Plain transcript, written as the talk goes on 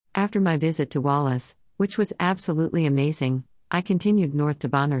After my visit to Wallace, which was absolutely amazing, I continued north to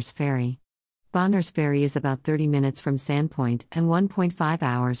Bonners Ferry. Bonners Ferry is about 30 minutes from Sandpoint and 1.5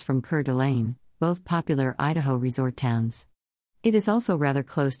 hours from Coeur d'Alene, both popular Idaho resort towns. It is also rather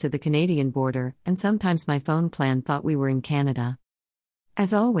close to the Canadian border, and sometimes my phone plan thought we were in Canada.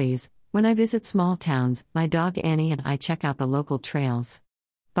 As always, when I visit small towns, my dog Annie and I check out the local trails.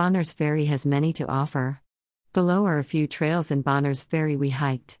 Bonners Ferry has many to offer. Below are a few trails in Bonners Ferry we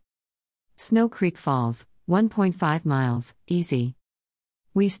hiked. Snow Creek Falls, 1.5 miles, easy.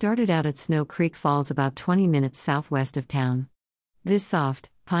 We started out at Snow Creek Falls about 20 minutes southwest of town. This soft,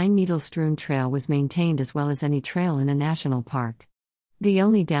 pine needle-strewn trail was maintained as well as any trail in a national park. The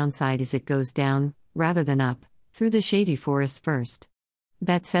only downside is it goes down, rather than up, through the shady forest first.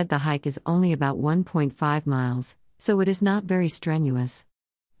 That said, the hike is only about 1.5 miles, so it is not very strenuous.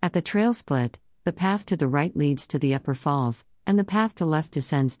 At the trail split, the path to the right leads to the upper falls, and the path to left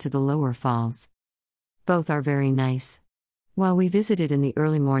descends to the lower falls. Both are very nice. While we visited in the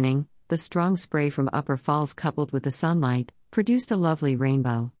early morning, the strong spray from upper falls coupled with the sunlight produced a lovely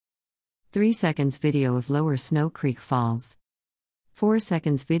rainbow. 3 seconds video of Lower Snow Creek Falls. 4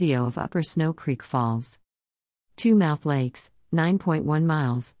 seconds video of Upper Snow Creek Falls. Two Mouth Lakes, 9.1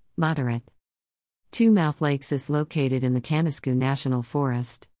 miles, moderate. Two Mouth Lakes is located in the Canascou National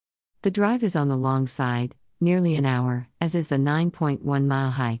Forest. The drive is on the long side, nearly an hour, as is the 9.1-mile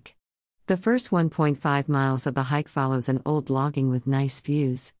hike. The first 1.5 miles of the hike follows an old logging with nice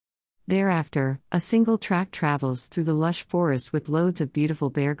views. Thereafter, a single track travels through the lush forest with loads of beautiful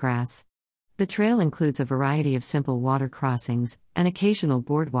bare grass. The trail includes a variety of simple water crossings, an occasional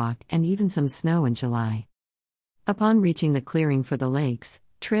boardwalk, and even some snow in July. Upon reaching the clearing for the lakes,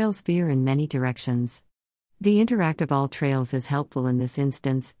 trails veer in many directions. The interactive All Trails is helpful in this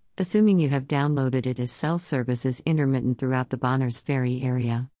instance, assuming you have downloaded it, as cell service is intermittent throughout the Bonners Ferry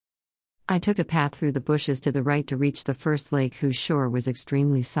area. I took a path through the bushes to the right to reach the first lake, whose shore was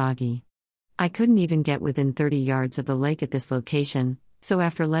extremely soggy. I couldn't even get within 30 yards of the lake at this location, so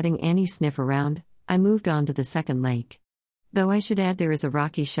after letting Annie sniff around, I moved on to the second lake. Though I should add there is a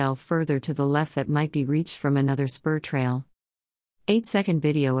rocky shelf further to the left that might be reached from another spur trail. 8-second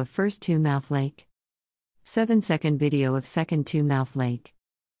video of first Two Mouth Lake. 7-second video of second Two Mouth Lake.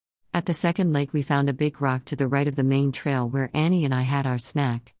 At the second lake we found a big rock to the right of the main trail where Annie and I had our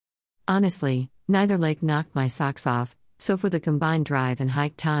snack. Honestly, neither lake knocked my socks off, so for the combined drive and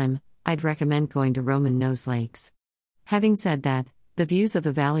hike time, I'd recommend going to Roman Nose Lakes. Having said that, the views of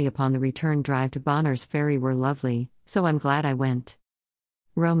the valley upon the return drive to Bonners Ferry were lovely, so I'm glad I went.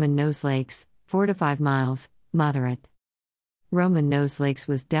 Roman Nose Lakes, 4 to 5 miles, moderate. Roman Nose Lakes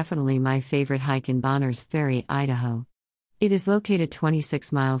was definitely my favorite hike in Bonners Ferry, Idaho. It is located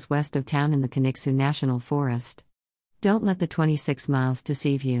 26 miles west of town in the Canascou National Forest. Don't let the 26 miles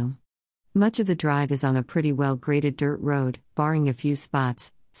deceive you. Much of the drive is on a pretty well-graded dirt road, barring a few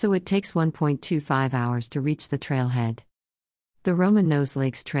spots, so it takes 1.25 hours to reach the trailhead. The Roman Nose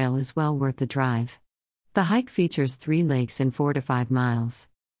Lakes Trail is well worth the drive. The hike features 3 lakes in 4 to 5 miles.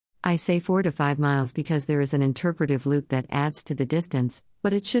 I say 4 to 5 miles because there is an interpretive loop that adds to the distance,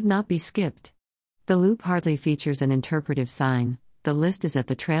 but it should not be skipped. The loop hardly features an interpretive sign, the list is at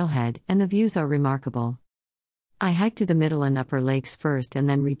the trailhead, and the views are remarkable. I hiked to the middle and upper lakes first and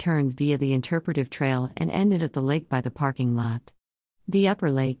then returned via the interpretive trail and ended at the lake by the parking lot. The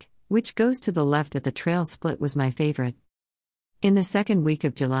upper lake, which goes to the left at the trail split, was my favorite. In the second week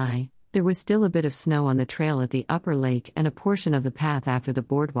of July, there was still a bit of snow on the trail at the upper lake and a portion of the path after the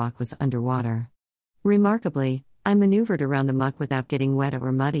boardwalk was underwater. Remarkably, I maneuvered around the muck without getting wet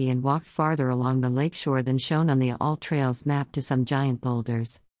or muddy and walked farther along the lakeshore than shown on the All Trails map to some giant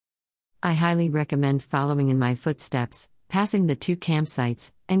boulders. I highly recommend following in my footsteps, passing the 2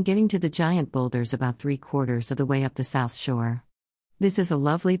 campsites, and getting to the giant boulders about 3/4 of the way up the south shore. This is a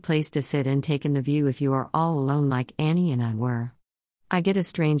lovely place to sit and take in the view if you are all alone like Annie and I were. I get a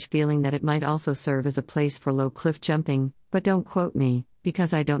strange feeling that it might also serve as a place for low cliff jumping, but don't quote me,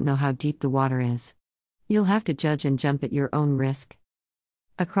 because I don't know how deep the water is. You'll have to judge and jump at your own risk.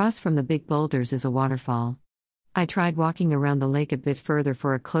 Across from the big boulders is a waterfall. I tried walking around the lake a bit further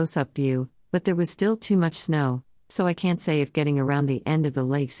for a close-up view, but there was still too much snow, so I can't say if getting around the end of the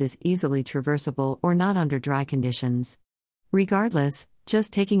lakes is easily traversable or not under dry conditions. Regardless,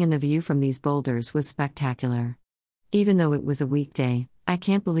 just taking in the view from these boulders was spectacular. Even though it was a weekday, I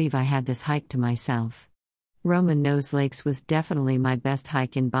can't believe I had this hike to myself. Roman Nose Lakes was definitely my best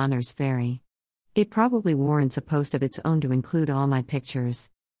hike in Bonners Ferry. It probably warrants a post of its own to include all my pictures.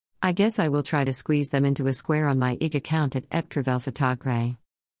 I guess I will try to squeeze them into a square on my IG account at @Travel Photography.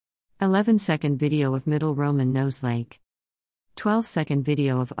 11-second video of Middle Roman Nose Lake. 12-second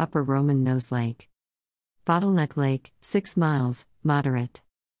video of Upper Roman Nose Lake. Bottleneck Lake, 6 miles, moderate.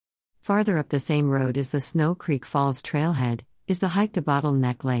 Farther up the same road as the Snow Creek Falls trailhead, is the hike to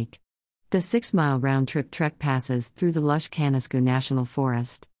Bottleneck Lake. The 6-mile round-trip trek passes through the lush Canasco National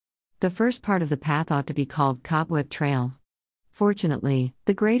Forest. The first part of the path ought to be called Cobweb Trail. Fortunately,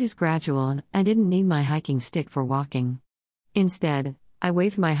 the grade is gradual and I didn't need my hiking stick for walking. Instead, I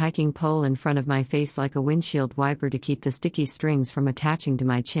waved my hiking pole in front of my face like a windshield wiper to keep the sticky strings from attaching to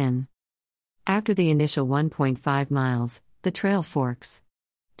my chin. After the initial 1.5 miles, the trail forks.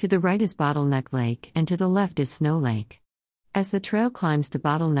 To the right is Bottleneck Lake and to the left is Snow Lake. As the trail climbs to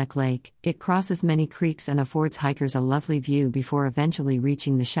Bottleneck Lake, it crosses many creeks and affords hikers a lovely view before eventually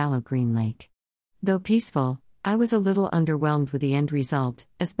reaching the shallow Green Lake. Though peaceful, I was a little underwhelmed with the end result,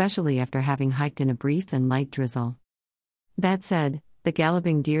 especially after having hiked in a brief and light drizzle. That said, the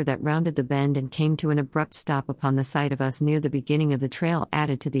galloping deer that rounded the bend and came to an abrupt stop upon the sight of us near the beginning of the trail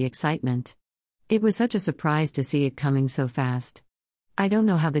added to the excitement. It was such a surprise to see it coming so fast. I don't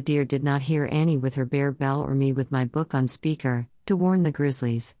know how the deer did not hear Annie with her bear bell or me with my book on speaker, to warn the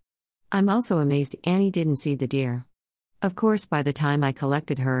grizzlies. I'm also amazed Annie didn't see the deer. Of course, by the time I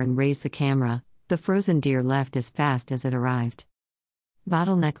collected her and raised the camera, the frozen deer left as fast as it arrived.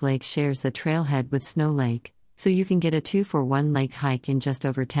 Bottleneck Lake shares the trailhead with Snow Lake, so you can get a 2-for-1 lake hike in just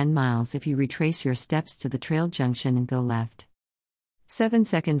over 10 miles if you retrace your steps to the trail junction and go left. 7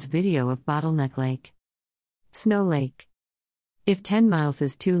 seconds video of Bottleneck Lake. Snow Lake. If 10 miles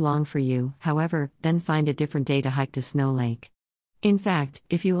is too long for you, however, then find a different day to hike to Snow Lake. In fact,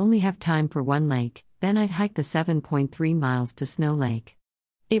 if you only have time for one lake, then I'd hike the 7.3 miles to Snow Lake.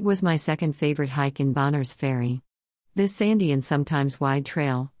 It was my second favorite hike in Bonners Ferry. This sandy and sometimes wide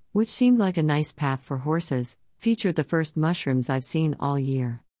trail, which seemed like a nice path for horses, featured the first mushrooms I've seen all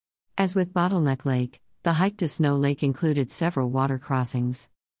year. As with Bottleneck Lake, the hike to Snow Lake included several water crossings.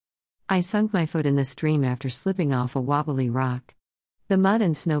 I sunk my foot in the stream after slipping off a wobbly rock. The mud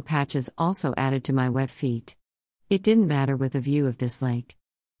and snow patches also added to my wet feet. It didn't matter with the view of this lake.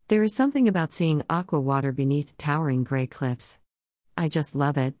 There is something about seeing aqua water beneath towering gray cliffs. I just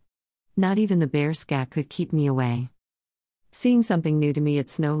love it. Not even the bear scat could keep me away. Seeing something new to me at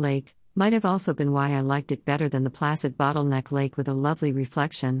Snow Lake might have also been why I liked it better than the placid Bottleneck Lake with a lovely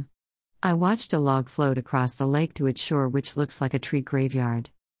reflection. I watched a log float across the lake to its shore, which looks like a tree graveyard.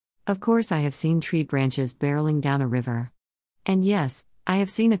 Of course, I have seen tree branches barreling down a river. And yes, I have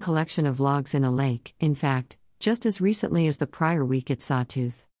seen a collection of logs in a lake, in fact, just as recently as the prior week at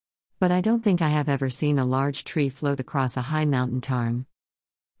Sawtooth. But I don't think I have ever seen a large tree float across a high mountain tarn.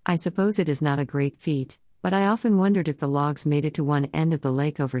 I suppose it is not a great feat, but I often wondered if the logs made it to one end of the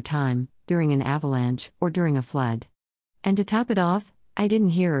lake over time, during an avalanche, or during a flood. And to top it off, I didn't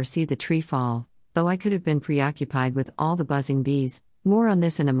hear or see the tree fall, though I could have been preoccupied with all the buzzing bees. More on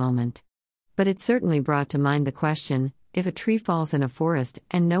this in a moment. But it certainly brought to mind the question, if a tree falls in a forest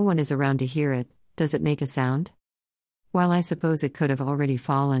and no one is around to hear it, does it make a sound? While I suppose it could have already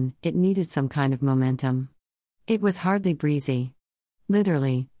fallen, it needed some kind of momentum. It was hardly breezy.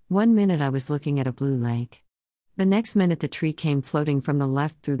 Literally, 1 minute I was looking at a blue lake. The next minute the tree came floating from the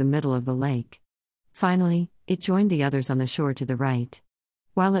left through the middle of the lake. Finally, it joined the others on the shore to the right.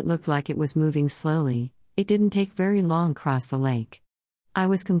 While it looked like it was moving slowly, it didn't take very long to cross the lake. I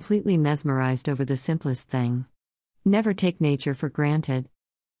was completely mesmerized over the simplest thing. Never take nature for granted.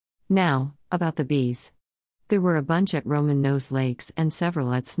 Now, about the bees. There were a bunch at Roman Nose Lakes and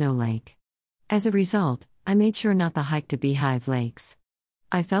several at Snow Lake. As a result, I made sure not to hike to Beehive Lakes.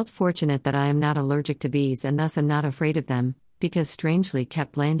 I felt fortunate that I am not allergic to bees and thus am not afraid of them, because strangely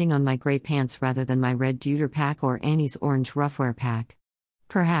kept landing on my gray pants rather than my red Deuter pack or Annie's orange Roughwear pack.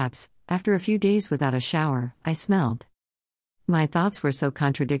 Perhaps, after a few days without a shower, I smelled. My thoughts were so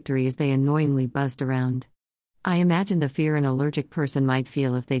contradictory as they annoyingly buzzed around. I imagined the fear an allergic person might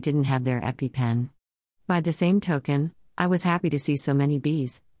feel if they didn't have their EpiPen. By the same token, I was happy to see so many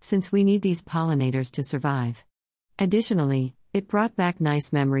bees, since we need these pollinators to survive. Additionally, it brought back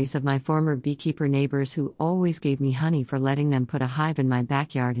nice memories of my former beekeeper neighbors who always gave me honey for letting them put a hive in my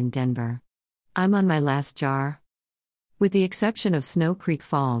backyard in Denver. I'm on my last jar. With the exception of Snow Creek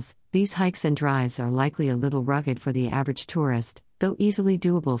Falls, these hikes and drives are likely a little rugged for the average tourist, though easily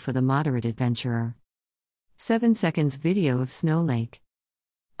doable for the moderate adventurer. 7 seconds video of Snow Lake.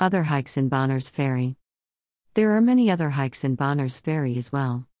 Other hikes in Bonners Ferry. There are many other hikes in Bonners Ferry as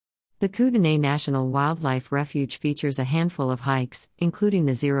well. The Kootenai National Wildlife Refuge features a handful of hikes, including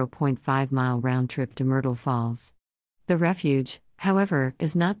the 0.5-mile round trip to Myrtle Falls. The refuge, however,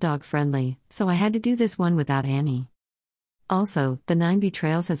 is not dog-friendly, so I had to do this one without Annie. Also, the 9B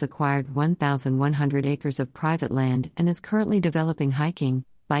Trails has acquired 1,100 acres of private land and is currently developing hiking,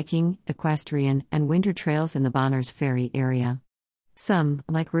 biking, equestrian, and winter trails in the Bonners Ferry area. Some,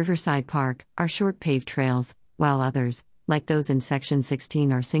 like Riverside Park, are short paved trails, while others, like those in Section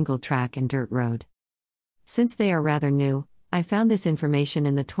 16, are single track and dirt road. Since they are rather new, I found this information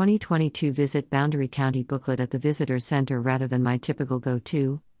in the 2022 Visit Boundary County booklet at the Visitor Center rather than my typical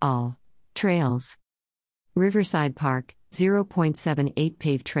go-to, all trails. Riverside Park, 0.78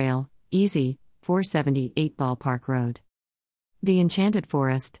 paved trail, easy, 478 Ballpark Road. The Enchanted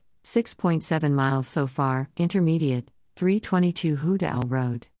Forest, 6.7 miles so far, intermediate, 322 Hoodal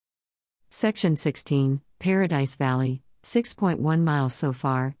Road. Section 16, Paradise Valley, 6.1 miles so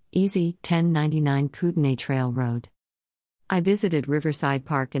far, easy, 1099 Kootenai Trail Road. I visited Riverside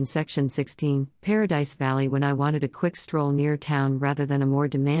Park in Section 16, Paradise Valley when I wanted a quick stroll near town rather than a more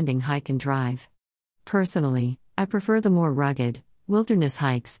demanding hike and drive. Personally, I prefer the more rugged, wilderness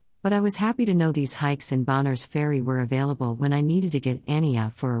hikes, but I was happy to know these hikes in Bonners Ferry were available when I needed to get Annie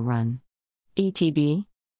out for a run. ETB